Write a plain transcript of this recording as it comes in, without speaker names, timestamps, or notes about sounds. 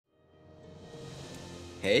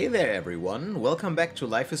Hey there everyone, welcome back to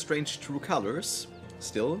Life is Strange True Colors.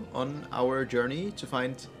 Still on our journey to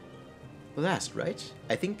find the last, right?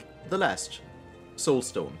 I think the last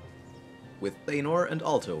Soulstone with Eleanor and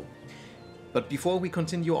Alto. But before we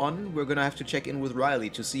continue on, we're gonna have to check in with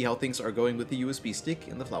Riley to see how things are going with the USB stick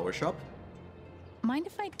in the flower shop. Mind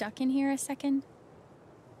if I duck in here a second?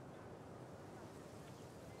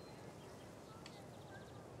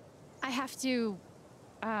 I have to,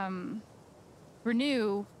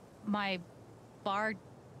 renew my bar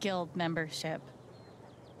guild membership.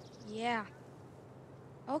 Yeah.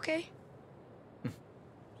 Okay.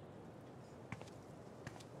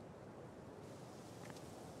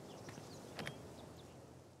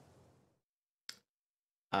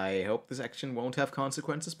 I hope this action won't have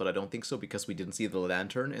consequences, but I don't think so because we didn't see the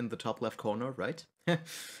lantern in the top left corner, right?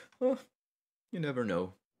 Well, you never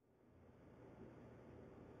know.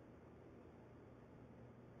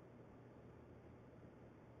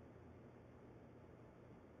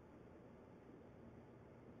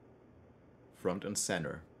 Front and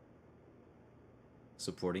center.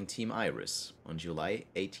 Supporting Team Iris on July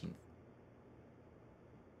 18th.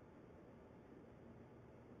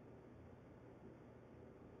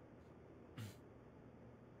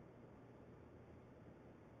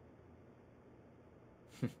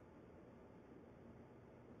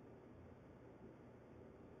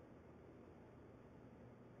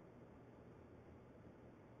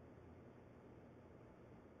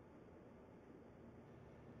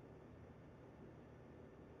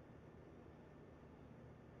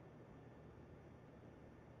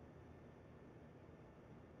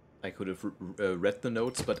 I could have read the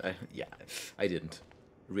notes, but I didn't.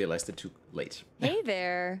 Realized it too late. Hey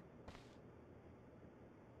there.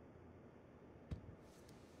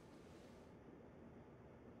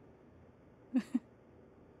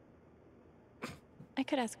 I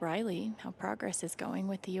could ask Riley how progress is going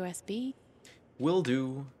with the USB. Will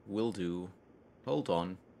do, will do. Hold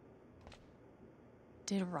on.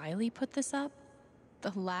 Did Riley put this up?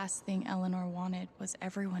 The last thing Eleanor wanted was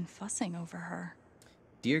everyone fussing over her.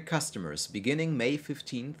 Dear customers, beginning May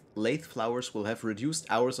 15th, Lathe Flowers will have reduced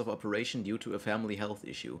hours of operation due to a family health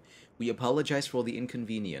issue. We apologize for the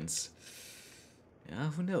inconvenience.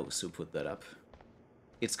 Yeah, who knows who put that up?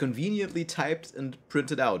 It's conveniently typed and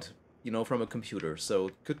printed out, you know, from a computer, so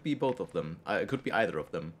it could be both of them. It could be either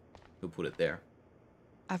of them who put it there.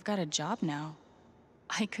 I've got a job now.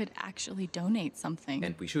 I could actually donate something.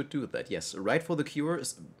 And we should do that, yes. Right for the Cure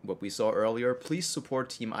is what we saw earlier. Please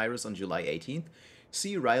support Team Iris on July 18th.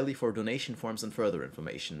 See Riley for donation forms and further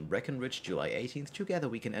information. Breckenridge, July 18th. Together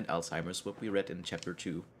we can end Alzheimer's, what we read in Chapter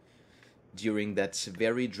 2. During that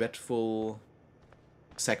very dreadful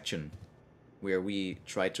section where we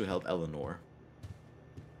tried to help Eleanor.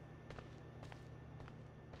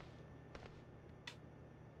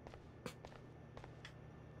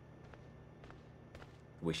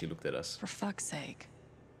 The way she looked at us. For fuck's sake.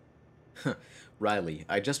 Riley,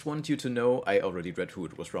 I just want you to know... I already read who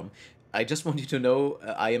it was from. I just want you to know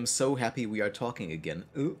I am so happy we are talking again.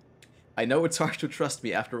 I know it's hard to trust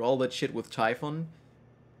me after all that shit with Typhon.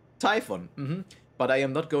 Typhon, But I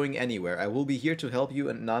am not going anywhere. I will be here to help you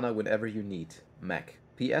and Nana whenever you need. Mac.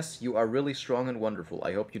 P.S. You are really strong and wonderful.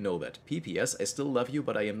 I hope you know that. P.P.S. I still love you,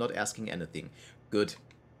 but I am not asking anything. Good.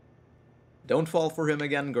 Don't fall for him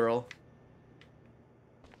again, girl.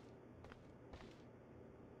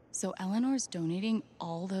 So Eleanor's donating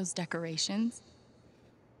all those decorations?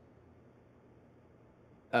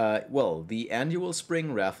 Well, the annual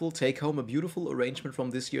spring raffle, take home a beautiful arrangement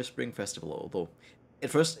from this year's spring festival, although at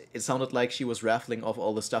first it sounded like she was raffling off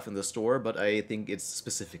all the stuff in the store, but I think it's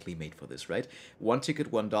specifically made for this, right? One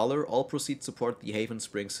ticket, $1, all proceeds support the Haven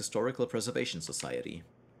Springs Historical Preservation Society.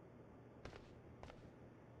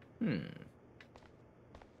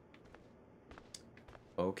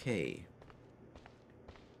 Okay.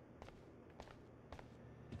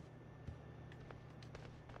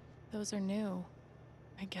 Those are new.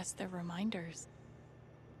 I guess they're reminders.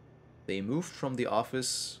 They moved from the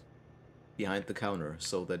office behind the counter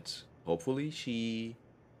so that hopefully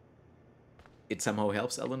it somehow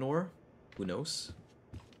helps Eleanor. Who knows?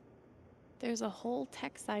 There's a whole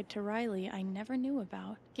tech side to Riley I never knew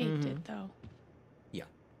about. Gabe did, though. Yeah.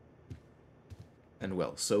 And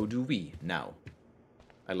well, so do we now.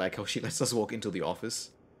 I like how she lets us walk into the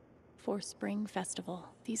office. For Spring Festival.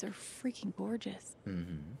 These are freaking gorgeous.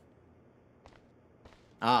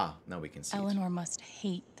 Ah, now we can see Eleanor must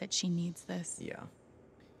hate that she needs this. Yeah.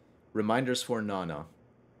 Reminders for Nana.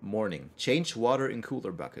 Morning. Change water in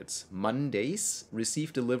cooler buckets. Mondays.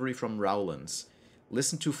 Receive delivery from Rowlands.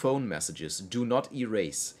 Listen to phone messages. Do not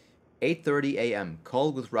erase. 8:30 a.m.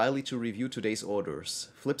 Call with Riley to review today's orders.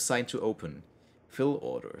 Flip sign to open. Fill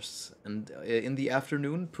orders. And in the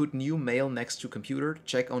afternoon, put new mail next to computer.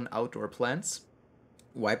 Check on outdoor plants.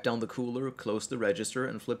 Wipe down the cooler. Close the register.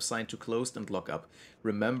 And flip sign to closed and lock up.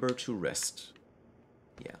 Remember to rest.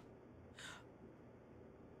 Yeah.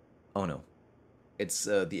 Oh no. It's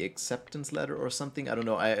the acceptance letter or something. I don't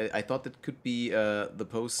know. I thought that could be the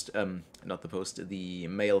post, not the post, the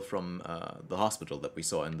mail from the hospital that we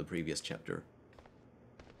saw in the previous chapter.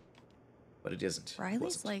 But it isn't.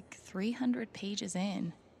 Riley's like 300 pages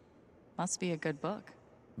in. Must be a good book.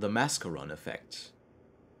 The Mascaron effect.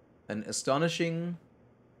 An astonishing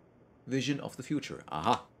vision of the future.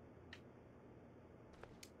 Aha.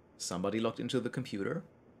 Somebody logged into the computer.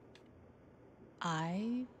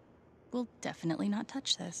 I will definitely not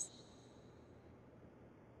touch this.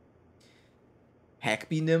 Hack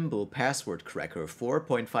Be Nimble Password Cracker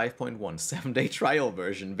 4.5.1 7-day trial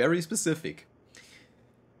version. Very specific.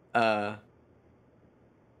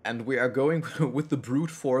 And we are going with the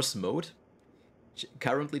brute force mode.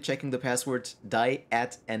 Currently checking the password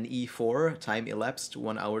DÄNNÄH. Time elapsed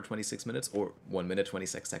 1 hour 26 minutes or 1 minute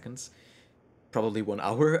 26 seconds. Probably 1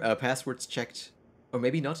 hour. Passwords checked, or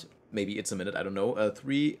maybe not. Maybe it's a minute. I don't know.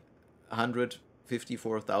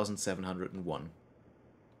 354,701.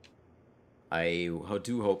 I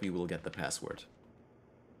do hope you will get the password.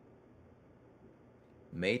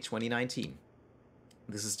 May 2019.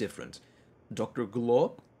 This is different. Dr.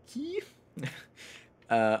 Globke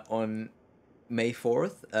on May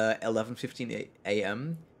 4th, 11:15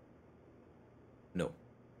 a.m. No.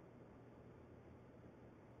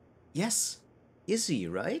 Yes. Izzy,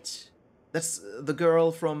 right? That's the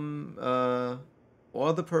girl from,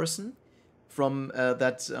 or the person from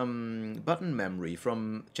that button memory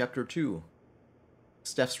from Chapter 2.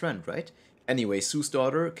 Steph's friend, right? Anyway, Sue's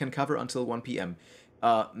daughter can cover until 1 p.m.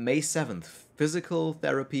 May 7th, physical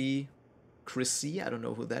therapy, Chrissy, I don't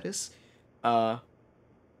know who that is. And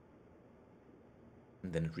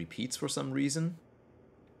then it repeats for some reason.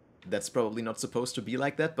 That's probably not supposed to be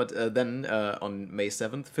like that, but then on May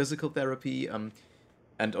 7th, physical therapy, and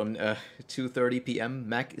on 2:30 p.m.,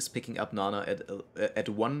 Mac is picking up Nana at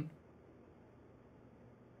 1:45.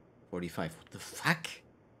 What the fuck?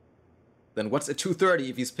 Then what's at 2:30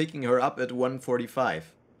 if he's picking her up at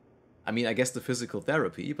 1:45? I mean, I guess the physical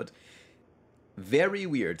therapy, but very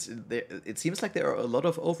weird. It seems like there are a lot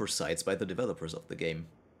of oversights by the developers of the game.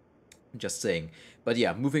 Just saying. But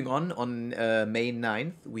yeah, moving on May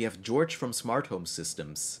 9th, we have George from Smart Home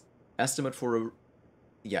Systems. Estimate for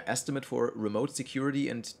remote security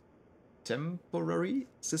and temporary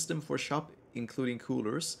system for shop, including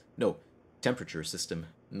coolers. No, temperature system,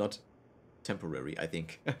 not temporary, I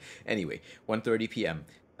think. Anyway, 1:30 p.m.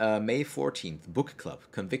 May 14th, Book Club,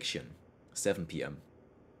 Conviction, 7 p.m.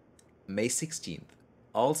 May 16th,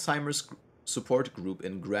 Alzheimer's support group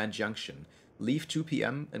in Grand Junction. Leave 2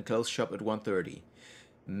 p.m. and close shop at 1:30.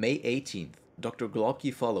 May 18th, Dr.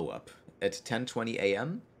 Globke follow-up at 10:20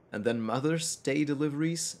 a.m. And then Mother's Day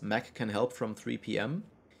deliveries. Mac can help from 3 p.m.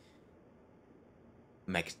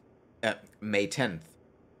 May 10th.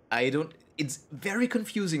 It's very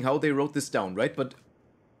confusing how they wrote this down, right? But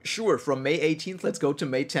sure, from May 18th, let's go to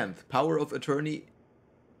May 10th. Power of Attorney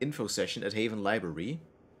info session at Haven Library.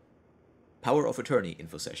 Power of Attorney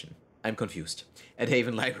info session. I'm confused. At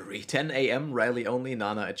Haven Library. 10 a.m. Riley only,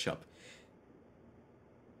 Nana at shop.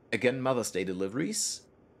 Again, Mother's Day deliveries.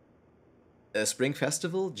 Spring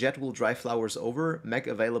Festival. Jet will drive flowers over. Mac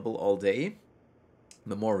available all day.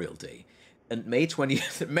 Memorial Day. And May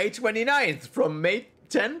 29th. From May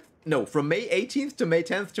 10th? No, from May 18th to May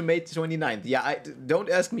 10th to May 29th. Yeah, don't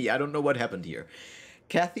ask me. I don't know what happened here.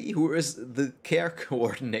 Kathy, who is the care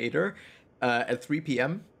coordinator, at 3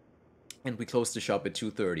 p.m. And we close the shop at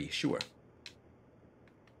 2:30. Sure.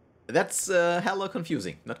 That's hella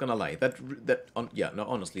confusing. Not gonna lie.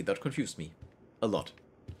 Honestly, that confused me a lot.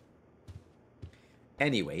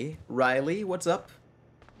 Anyway, Riley, what's up?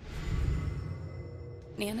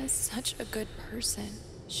 Nana's such a good person.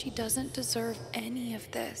 She doesn't deserve any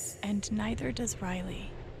of this. And neither does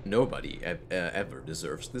Riley. Nobody ever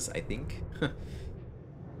deserves this, I think.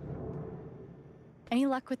 Any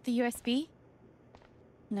luck with the USB?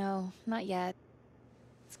 No, not yet.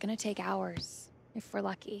 It's gonna take hours, if we're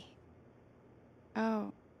lucky.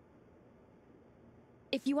 Oh.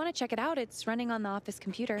 If you want to check it out, it's running on the office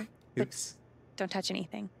computer. Oops. But don't touch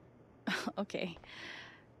anything. Okay.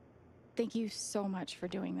 Thank you so much for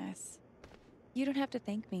doing this. You don't have to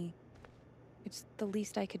thank me. It's the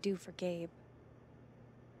least I could do for Gabe.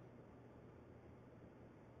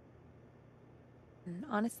 And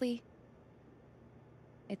honestly,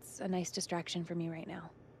 it's a nice distraction for me right now.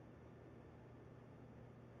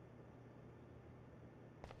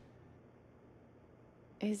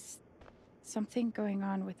 Is something going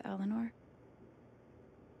on with Eleanor?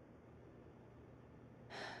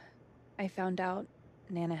 I found out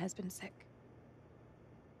Nana has been sick.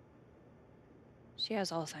 She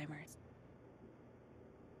has Alzheimer's.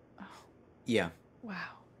 Oh, Yeah.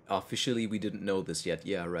 wow. Officially, we didn't know this yet.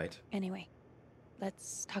 Yeah, right. Anyway,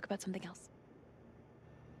 let's talk about something else.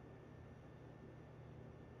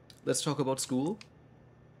 Let's talk about school.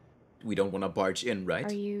 We don't want to barge in, right?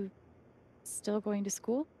 Are you still going to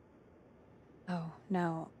school? Oh,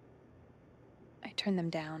 no. I turned them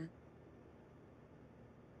down.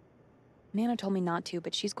 Nana told me not to,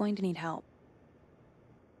 but she's going to need help.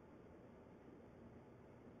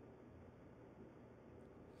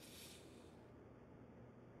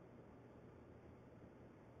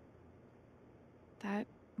 That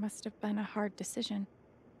must have been a hard decision.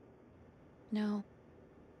 No,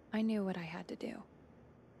 I knew what I had to do.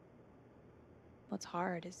 What's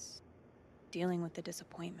hard is dealing with the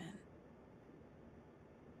disappointment.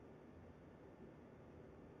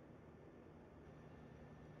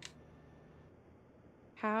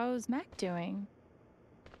 How's Mac doing?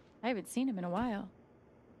 I haven't seen him in a while.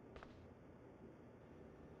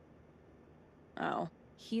 Oh,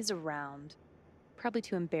 he's around. Probably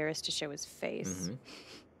too embarrassed to show his face. Mm-hmm.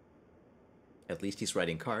 At least he's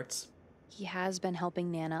writing cards. He has been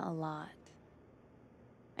helping Nana a lot.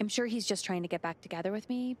 I'm sure he's just trying to get back together with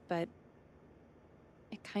me, but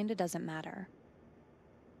it kinda doesn't matter.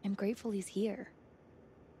 I'm grateful he's here.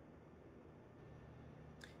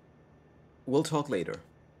 We'll talk later.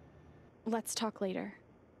 Let's talk later.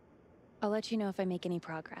 I'll let you know if I make any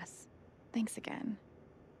progress. Thanks again.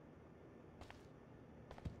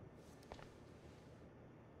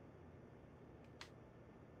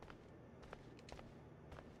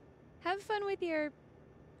 Have fun with your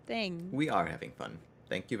thing. We are having fun.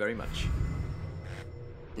 Thank you very much.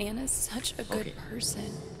 Nana's such a good Okay.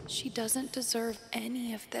 person. She doesn't deserve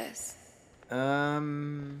any of this.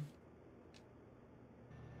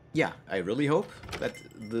 Yeah, I really hope that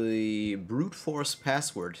the brute force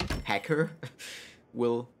password hacker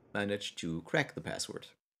will manage to crack the password.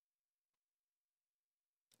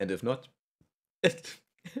 And if not,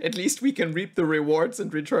 at least we can reap the rewards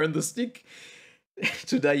and return the stick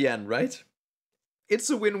to Diane, right? It's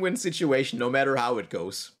a win-win situation, no matter how it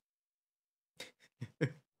goes.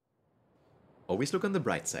 Always look on the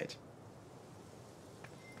bright side.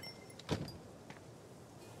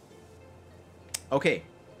 Okay,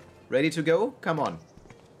 ready to go? Come on.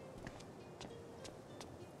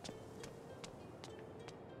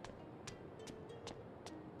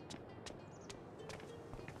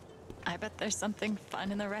 I bet there's something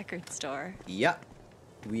fun in the record store. Yeah,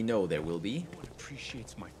 we know there will be. No one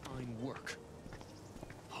appreciates my fine work.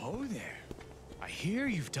 Oh there. I hear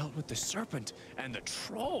you've dealt with the serpent and the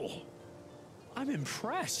troll. I'm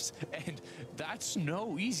impressed, and that's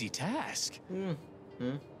no easy task.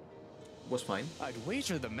 Was fine. I'd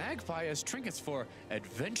wager the Magpie has trinkets for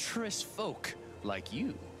adventurous folk like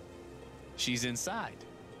you. She's inside.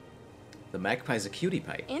 The Magpie's a cutie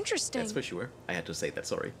pie. Interesting. That's for sure. I had to say that,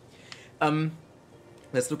 sorry.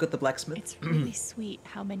 Let's look at the blacksmith. It's really sweet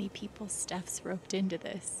how many people's stuff's roped into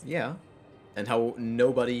this. Yeah. And how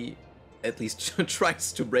nobody, at least,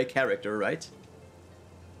 tries to break character, right?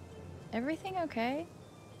 Everything okay?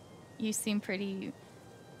 You seem pretty,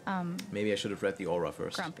 Maybe I should have read the aura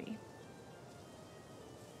first. grumpy.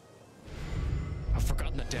 I've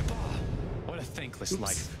forgotten the depth. What a thankless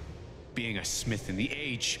life. Being a smith in the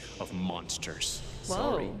age of monsters.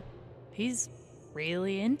 Sorry. Whoa. He's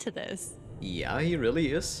really into this. Yeah, he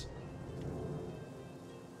really is.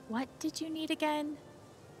 What did you need again?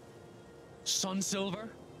 Sunsilver?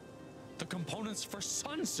 The components for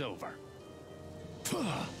sunsilver.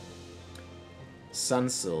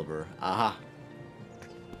 Sunsilver. Aha.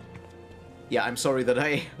 Yeah, I'm sorry that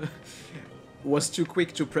I was too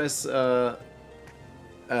quick to press A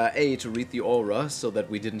to read the aura, so that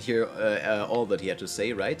we didn't hear all that he had to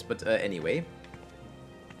say, right? But anyway.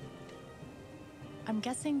 I'm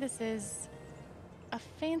guessing this is a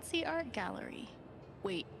fancy art gallery.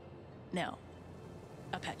 Wait, no.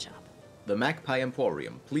 A pet shop. The Magpie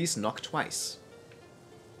Emporium. Please knock twice.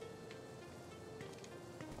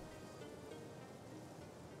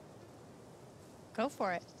 Go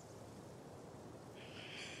for it.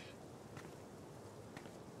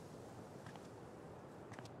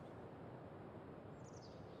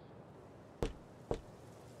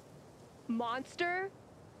 Monster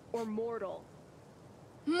or mortal?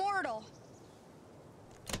 Mortal.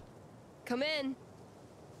 Come in.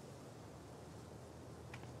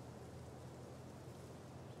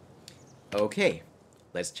 Okay,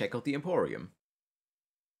 let's check out the Emporium.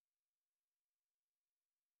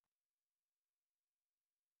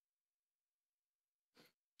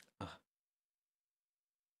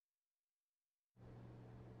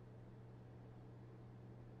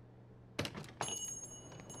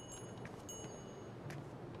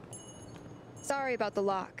 Sorry about the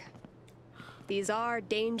lock. These are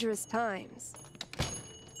dangerous times.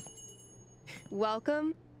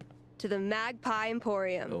 Welcome to the Magpie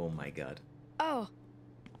Emporium. Oh my god. Oh.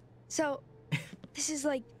 So, this is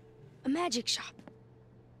like a magic shop.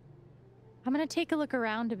 I'm gonna take a look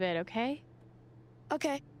around a bit, okay?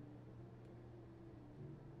 Okay.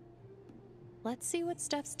 Let's see what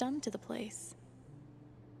Steph's done to the place.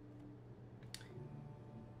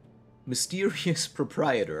 Mysterious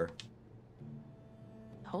proprietor.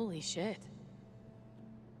 Holy shit.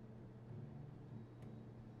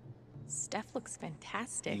 Steph looks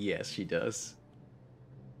fantastic. Yes, she does.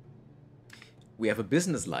 We have a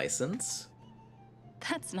business license.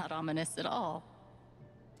 That's not ominous at all.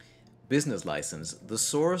 Business license. The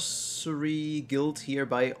Sorcery Guild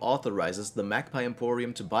hereby authorizes the Magpie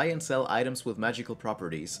Emporium to buy and sell items with magical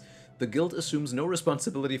properties. The guild assumes no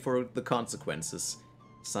responsibility for the consequences.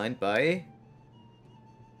 Signed by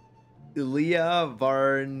Ilya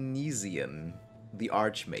Varnesian, the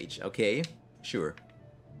Archmage. Okay, sure.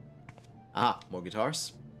 Ah, more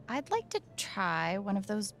guitars. I'd like to try one of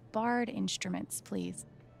those bard instruments, please.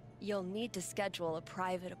 You'll need to schedule a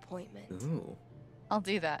private appointment. Ooh, I'll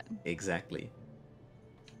do that. exactly.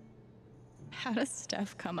 How does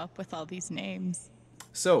Steph come up with all these names?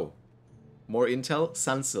 So, more intel,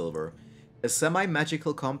 sunsilver. A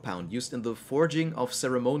semi-magical compound used in the forging of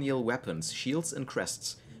ceremonial weapons, shields, and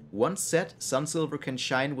crests. Once set, sunsilver can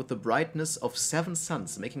shine with the brightness of 7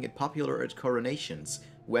 suns, making it popular at coronations,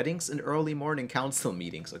 weddings, and early morning council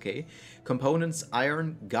meetings, okay? Components: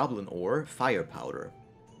 iron, goblin ore, fire powder.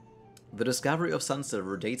 The discovery of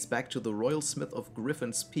sunsilver dates back to the royal smith of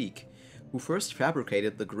Griffin's Peak, who first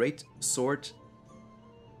fabricated the great sword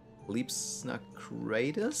Kratos?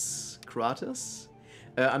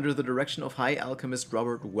 Under the direction of High Alchemist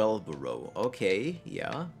Robert Welborough. Okay,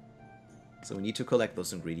 yeah. So we need to collect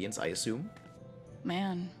those ingredients, I assume.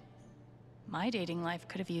 Man, my dating life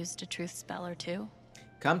could have used a truth spell or two.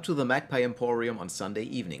 Come to the Magpie Emporium on Sunday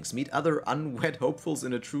evenings. Meet other unwed hopefuls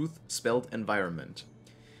in a truth-spelled environment.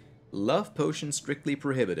 Love potion strictly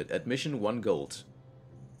prohibited. Admission 1 gold.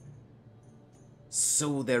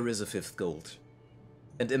 So there is a 5th gold.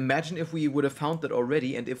 And imagine if we would have found that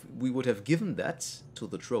already, and if we would have given that to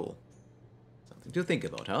the troll. Something to think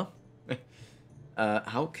about, huh?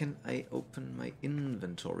 How can I open my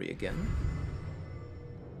inventory again?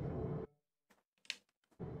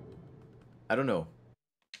 I don't know.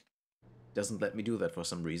 Doesn't let me do that for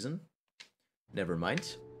some reason. Never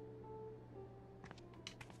mind.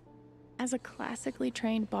 As a classically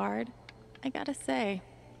trained bard, I gotta say,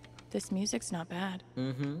 this music's not bad.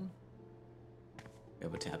 Mm-hmm. We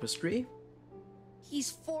have a tapestry.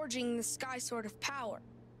 He's forging the Sky Sword of Power.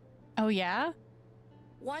 Oh yeah?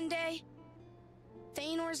 One day,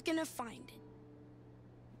 Thanor's gonna find it.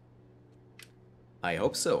 I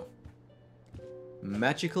hope so.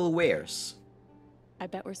 Magical wares. I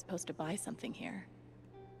bet we're supposed to buy something here.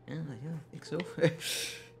 Yeah, I think so.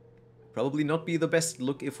 Probably not be the best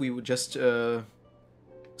look if we would just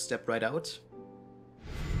step right out.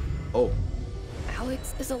 Oh.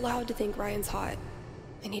 Alex is allowed to think Ryan's hot.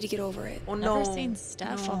 I need to get over it. Oh no. Never seen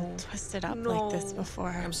Steph all twisted up like this before.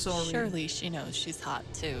 I'm sorry. Surely she knows she's hot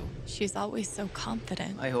too. She's always so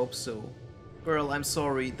confident. I hope so. Girl, I'm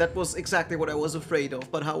sorry. That was exactly what I was afraid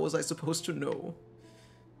of, but how was I supposed to know?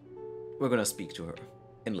 We're gonna speak to her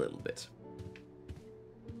in a little bit.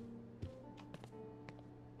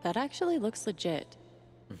 That actually looks legit.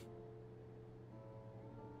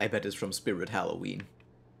 I bet it's from Spirit Halloween.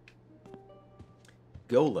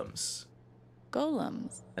 Golems.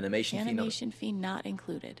 Golems. Animation fee not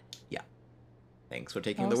included. Yeah. Thanks for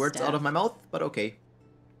taking Oh, the words out of Steph. my mouth, but okay.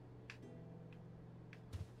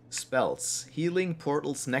 Spells. Healing,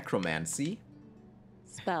 portals, necromancy.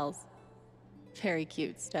 Spells. Very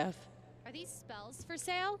cute stuff. Are these spells for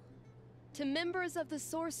sale? To members of the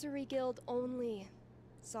Sorcery Guild only.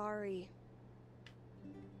 Sorry.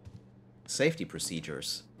 Safety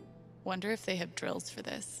procedures. Wonder if they have drills for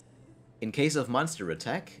this. In case of monster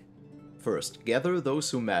attack, first, gather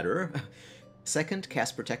those who matter. Second,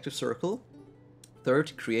 cast protective circle.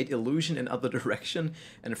 Third, create illusion in other direction.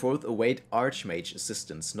 And fourth, await archmage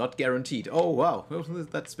assistance. Not guaranteed. Oh, wow.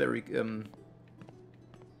 That's very,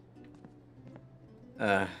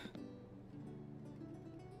 I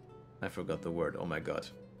forgot the word. Oh my god.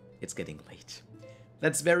 It's getting late.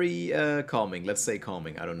 That's very, calming. Let's say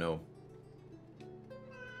calming. I don't know.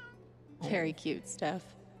 Very cute stuff.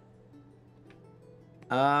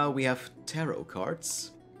 We have tarot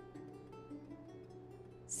cards.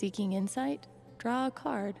 Seeking insight? Draw a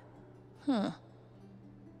card. Huh.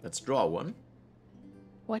 Let's draw one.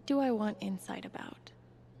 What do I want insight about?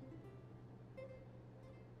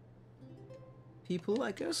 people,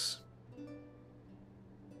 I guess.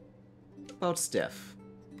 About Steph.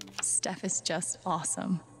 Steph is just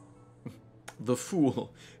awesome. The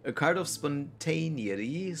Fool. A card of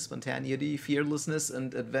spontaneity, fearlessness,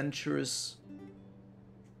 and adventurous...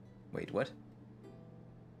 Wait, what?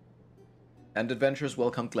 And adventurers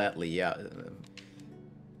welcome gladly, yeah.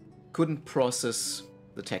 Couldn't process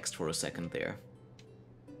the text for a second there.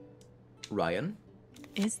 Ryan.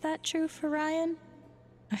 Is that true for Ryan?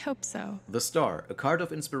 I hope so. The Star. A card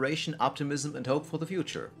of inspiration, optimism, and hope for the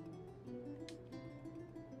future.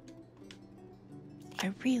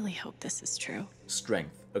 I really hope this is true.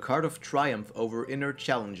 Strength. A card of triumph over inner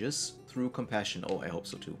challenges through compassion. Oh, I hope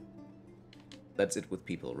so too. That's it with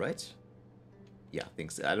people, right? Yeah,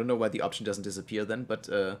 thanks. I don't know why the option doesn't disappear then, but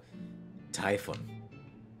Typhon.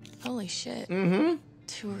 Holy shit. Mm-hmm.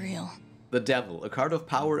 Too real. The Devil. A card of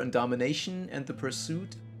power and domination and the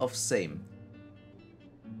pursuit of same.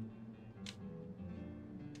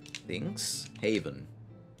 Things. Haven.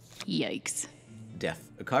 Yikes.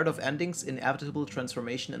 Death. A card of endings, inevitable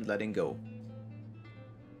transformation, and letting go.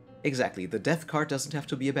 Exactly. The Death card doesn't have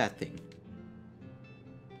to be a bad thing.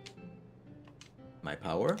 My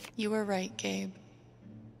power. You were right, Gabe.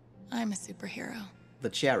 I'm a superhero. The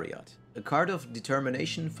Chariot. A card of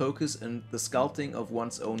determination, focus, and the sculpting of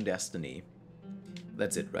one's own destiny.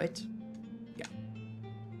 That's it, right? Yeah.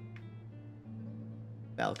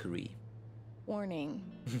 Valkyrie. Warning.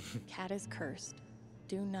 Cat is cursed.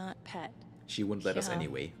 Do not pet. She wouldn't let us Yeah.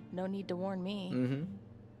 anyway. No need to warn me. Mm-hmm.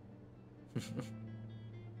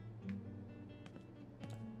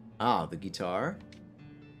 Ah, the guitar.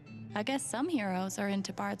 I guess some heroes are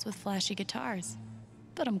into bards with flashy guitars.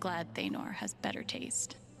 But I'm glad Thanor has better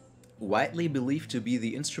taste. Widely believed to be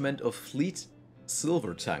the instrument of Fleet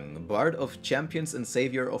Silvertongue, Bard of Champions and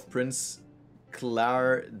Savior of Prince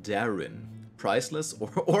Clardarin. Priceless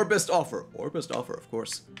or best offer. Or best offer, of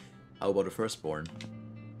course. How about a firstborn?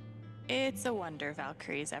 It's a wonder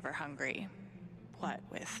Valkyrie's ever hungry. What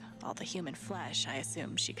with all the human flesh I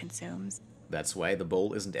assume she consumes. That's why the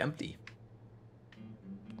bowl isn't empty.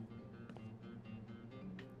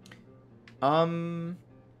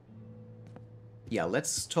 Yeah,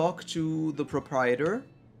 let's talk to the proprietor.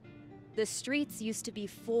 The streets used to be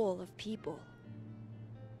full of people.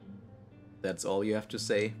 That's all you have to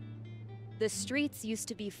say. The streets used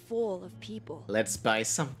to be full of people. Let's buy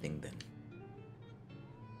something then.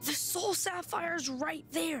 The soul sapphire's right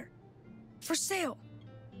there. For sale.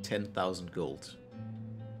 10,000 gold.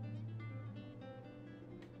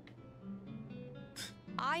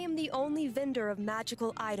 I am the only vendor of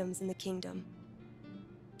magical items in the kingdom.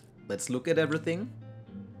 Let's look at everything.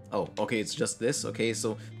 Oh, okay, it's just this. Okay,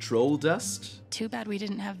 so troll dust. Too bad we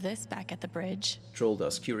didn't have this back at the bridge. Troll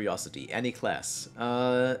dust, curiosity, any class.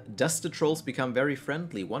 Dusted trolls become very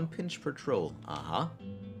friendly. 1 pinch per troll. Uh-huh.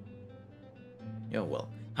 Yeah, well,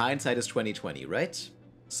 hindsight is 20/20, right?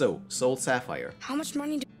 So, soul sapphire. How much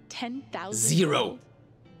money do 10,000. 0.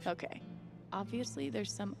 Okay. Obviously,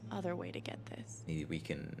 there's some other way to get this. Maybe we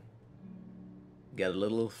can get a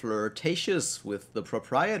little flirtatious with the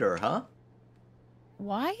proprietor, huh?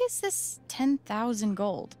 Why is this 10,000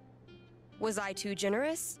 gold? Was I too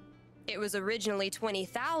generous? It was originally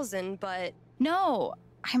 20,000, but No,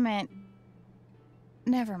 I meant...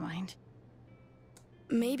 Never mind.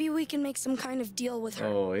 Maybe we can make some kind of deal with her.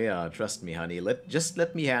 Oh yeah, trust me, honey. Just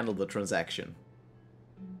let me handle the transaction.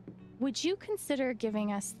 Would you consider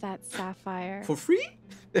giving us that sapphire? For free?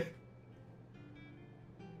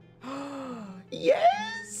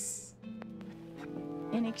 Yes!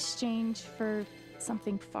 In exchange for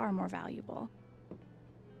something far more valuable.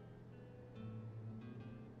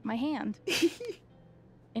 My hand.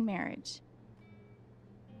 In marriage.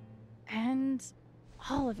 And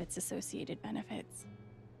all of its associated benefits.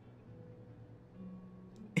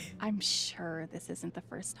 I'm sure this isn't the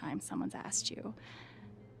first time someone's asked you,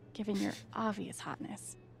 given your obvious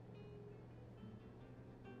hotness.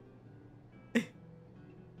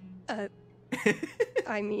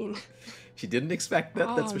 I mean... She didn't expect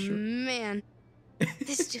that, that's for sure. Man,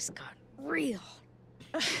 this just got real.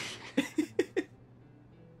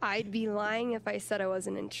 I'd be lying if I said I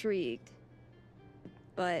wasn't intrigued.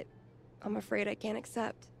 But I'm afraid I can't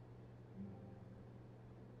accept.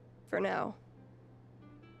 For now.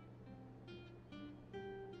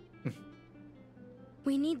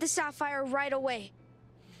 We need the sapphire right away.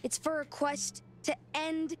 It's for a quest to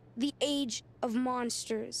end the age of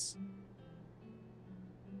monsters.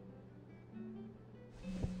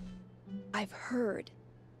 I've heard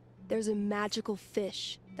there's a magical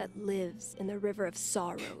fish that lives in the River of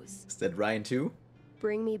Sorrows. Is that Ryan too?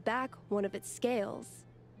 Bring me back one of its scales,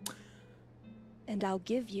 and I'll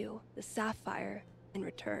give you the sapphire in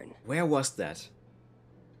return. Where was that?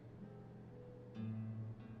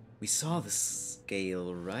 We saw the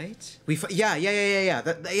scale, right? Yeah.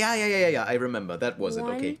 Yeah. I remember. That was it.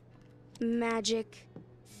 Okay. Magic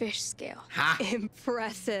fish scale. Ha!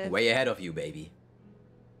 Impressive. Way ahead of you, baby.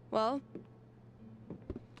 Well,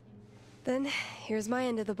 then here's my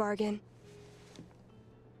end of the bargain.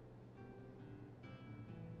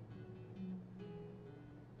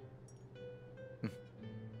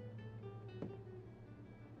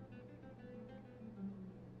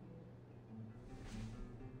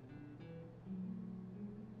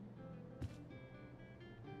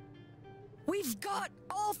 We've got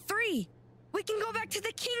all three. We can go back to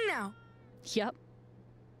the king now. Yep.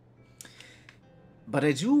 But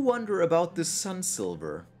I do wonder about this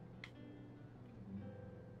sunsilver.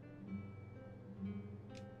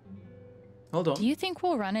 Hold on. Do you think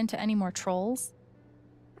we'll run into any more trolls?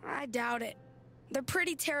 I doubt it. They're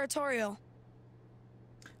pretty territorial.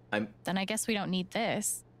 Then I guess we don't need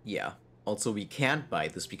this. Yeah. Also, we can't buy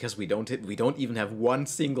this because we don't even have one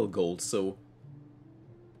single gold, so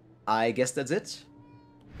I guess that's it.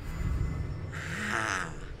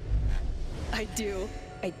 I do.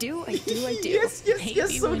 Yes,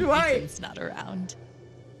 Maybe so when do I. Ethan's not around.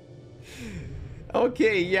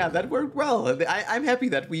 Okay, yeah, that worked well. I'm happy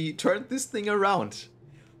that we turned this thing around.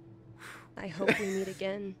 I hope we meet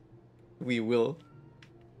again. We will.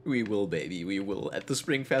 We will, baby. We will. At the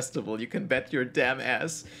Spring Festival. You can bet your damn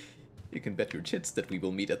ass. You can bet your tits that we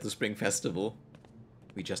will meet at the Spring Festival.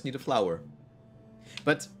 We just need a flower.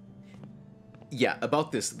 But, yeah,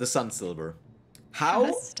 about this, the sunsilver. How How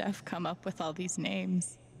does Steph come up with all these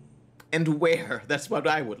names? and where? That's what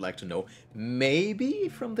I would like to know. Maybe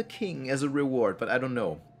from the king as a reward, but I don't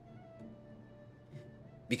know.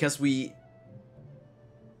 Because we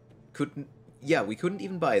couldn't... Yeah, we couldn't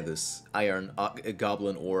even buy this iron,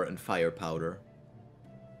 goblin ore, and fire powder.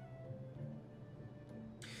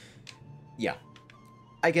 Yeah.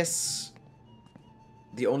 I guess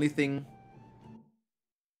the only thing...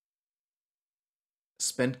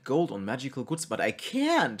 Spend gold on magical goods, but I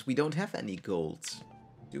can't! We don't have any gold.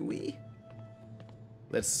 Do we?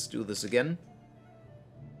 Let's do this again.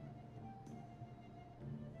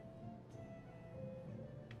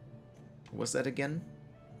 What was that again?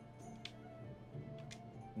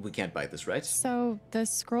 We can't buy this, right? So the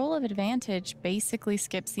Scroll of Advantage basically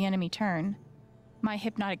skips the enemy turn. My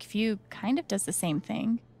Hypnotic Fugue kind of does the same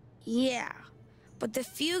thing. Yeah, but the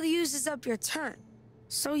fugue uses up your turn,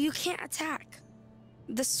 so you can't attack.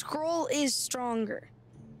 The scroll is stronger.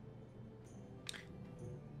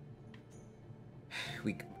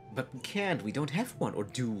 But we can't. We don't have one. Or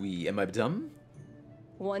do we? Am I dumb?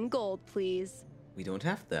 1 gold, please. We don't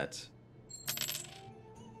have that.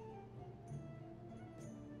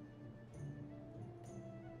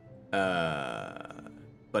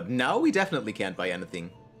 But now we definitely can't buy anything.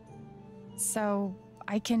 So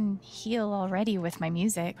I can heal already with my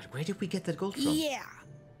music. But where did we get that gold from? Yeah,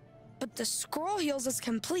 but the scroll heals us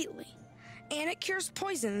completely, and it cures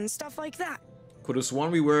poison and stuff like that. Could have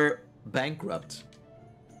sworn we were bankrupt.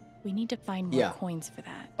 We need to find more Yeah. coins for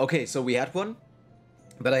that. Okay, so we had one,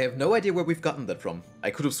 but I have no idea where we've gotten that from.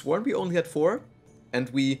 I could have sworn we only had 4, and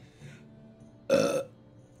we...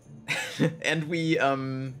 and we,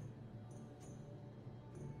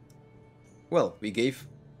 well, we gave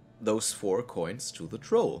those 4 coins to the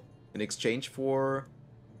troll in exchange for...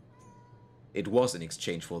 It was in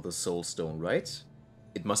exchange for the soul stone, right?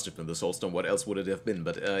 It must have been the soul stone. What else would it have been?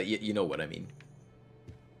 But you know what I mean.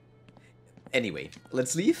 Anyway,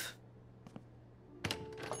 let's leave.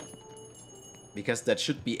 Because that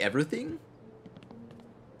should be everything.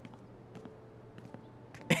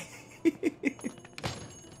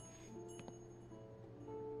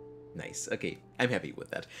 Nice, okay. I'm happy with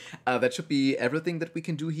that. That should be everything that we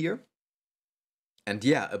can do here. And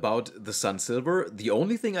yeah, about the sunsilver, the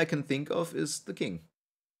only thing I can think of is the king.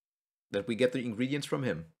 That we get the ingredients from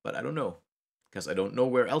him. But I don't know. Because I don't know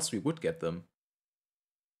where else we would get them.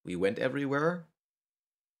 We went everywhere.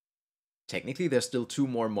 Technically, there's still 2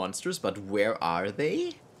 more monsters, but where are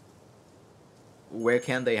they? Where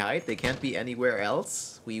can they hide? They can't be anywhere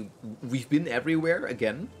else. We've been everywhere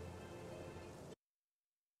again.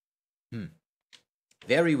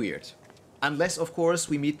 Very weird. Unless, of course,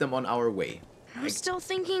 we meet them on our way. I'm still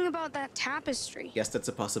thinking about that tapestry. Yes, that's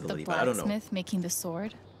a The possibility, but I don't know. blacksmith making the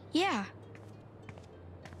sword. Yeah,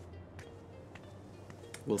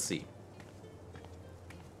 We'll see.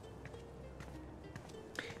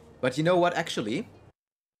 But you know what, actually?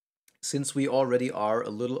 Since we already are a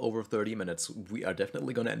little over 30 minutes, we are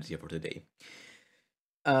definitely gonna end here for today.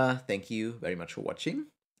 Thank you very much for watching.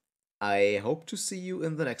 I hope to see you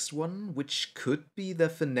in the next one, which could be the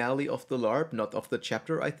finale of the LARP, not of the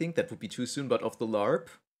chapter, I think. That would be too soon, but of the LARP.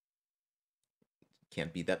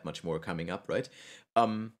 Can't be that much more coming up, right?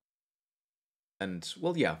 And,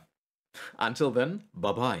 well, yeah. Until then,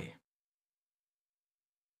 bye-bye.